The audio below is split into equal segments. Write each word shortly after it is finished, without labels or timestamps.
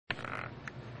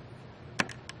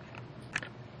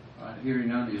Hearing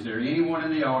none, is there anyone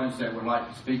in the audience that would like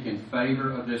to speak in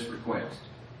favor of this request?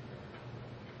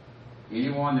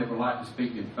 Anyone that would like to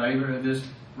speak in favor of this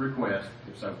request?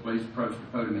 If so, please approach the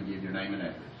podium and give your name and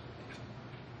address.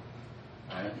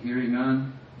 All right, hearing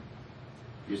none,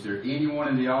 is there anyone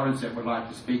in the audience that would like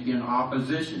to speak in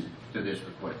opposition to this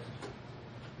request?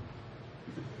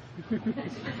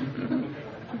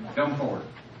 Come forward.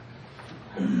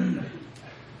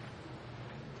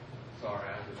 Sorry,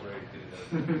 I was ready to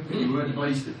do You would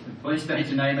please state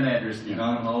your name and address again.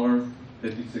 John Holler,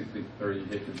 5653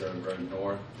 Hickory Grove Road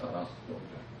North, Georgia.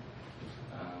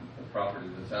 The property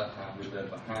that's outside, we live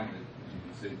behind it, as you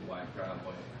can see the white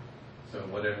driveway. So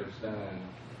whatever's done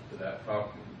to that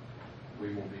property,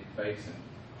 we will be facing.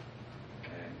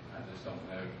 And I just don't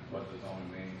know what the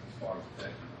zoning means as far as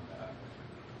protection on that.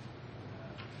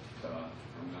 So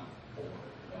I'm not for it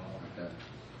at all. Okay.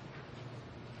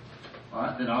 All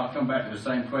right, then I'll come back to the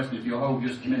same question. If you'll hold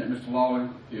just a minute, Mr. Lawler,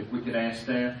 if we could ask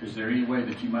staff, is there any way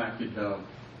that you might could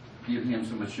give him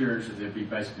some assurance that there'd be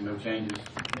basically no changes?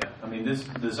 Yeah, I mean,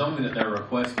 the zoning that they're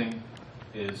requesting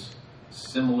is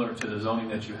similar to the zoning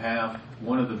that you have.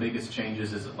 One of the biggest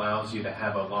changes is it allows you to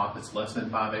have a lot that's less than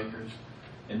 5 acres.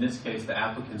 In this case, the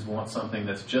applicants want something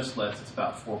that's just less. It's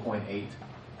about 4.8,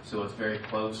 so it's very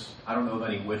close. I don't know of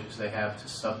any wishes they have to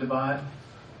subdivide.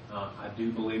 I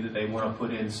do believe that they want to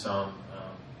put in some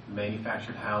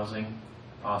manufactured housing,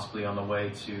 possibly on the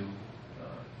way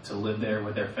to live there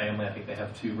with their family. I think they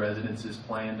have 2 residences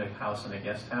planned, a house and a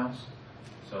guest house.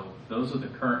 So those are the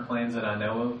current plans that I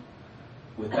know of.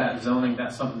 With that zoning,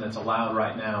 that's something that's allowed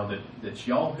right now that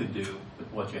y'all could do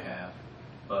with what you have.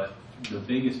 But the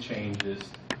biggest change is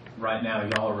right now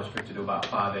y'all are restricted to about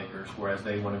 5 acres, whereas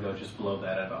they want to go just below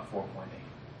that at about 4.8.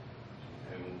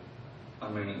 I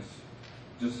mean, it's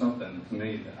just something to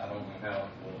me that I don't know how it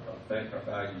will affect our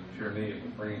value. Sure. To me, it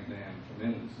would bring it down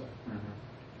tremendously.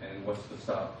 Mm-hmm. And what's the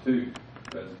stop to?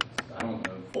 Because I don't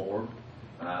know, 4,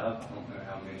 5, I don't know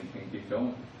how many can keep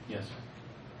going. Yes,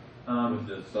 sir. With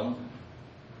this zoning.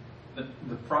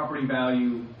 The property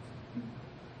value,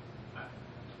 I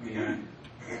mean,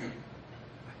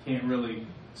 I can't really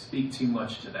speak too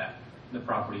much to that, the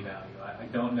property value. I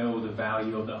don't know the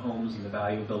value of the homes and the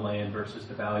value of the land versus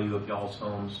the value of y'all's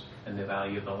homes and the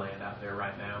value of the land out there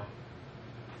right now.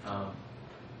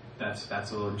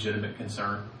 That's a legitimate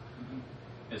concern.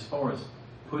 As far as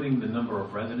putting the number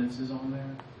of residences on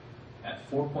there, at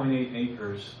 4.8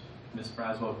 acres, Ms.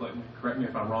 Braswell, correct me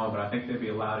if I'm wrong, but I think they'd be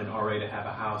allowed in RA to have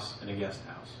a house and a guest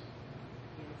house.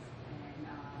 Yes,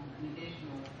 and an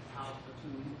additional house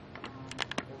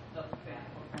or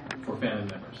 2 For family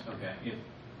members, okay.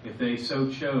 If they so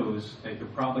chose, they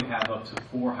could probably have up to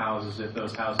 4 houses if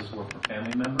those houses were for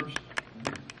family members.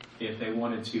 If they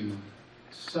wanted to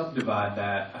subdivide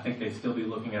that, I think they'd still be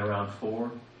looking at around 4.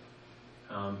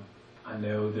 I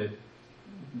know that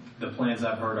the plans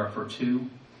I've heard are for 2,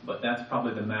 but that's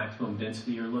probably the maximum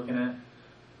density you're looking at.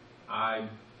 I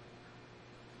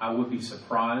would be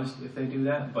surprised if they do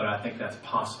that, but I think that's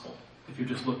possible. If you're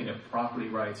just looking at property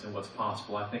rights and what's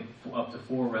possible, I think up to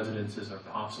 4 residences are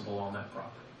possible on that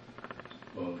property.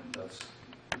 Well, the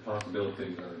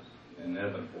possibilities are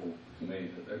inevitable to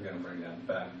me that they're going to bring down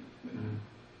the value. And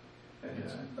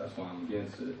Yes. That's why I'm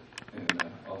against it. And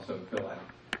I also feel like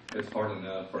it's hard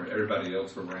enough for everybody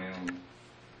else around.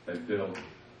 They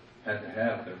had to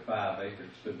have their 5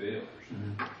 acres to build,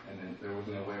 and then there was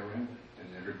no way around it. And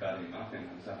everybody in my opinion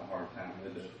has had a hard time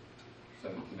with it. So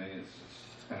to me, it's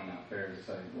just kind of not fair to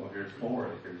say, well, here's 4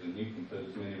 acres, and you can put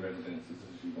as many residences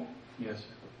as you want. Yes,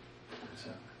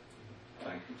 sir.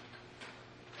 Thank you.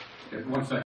 Okay, 1 second.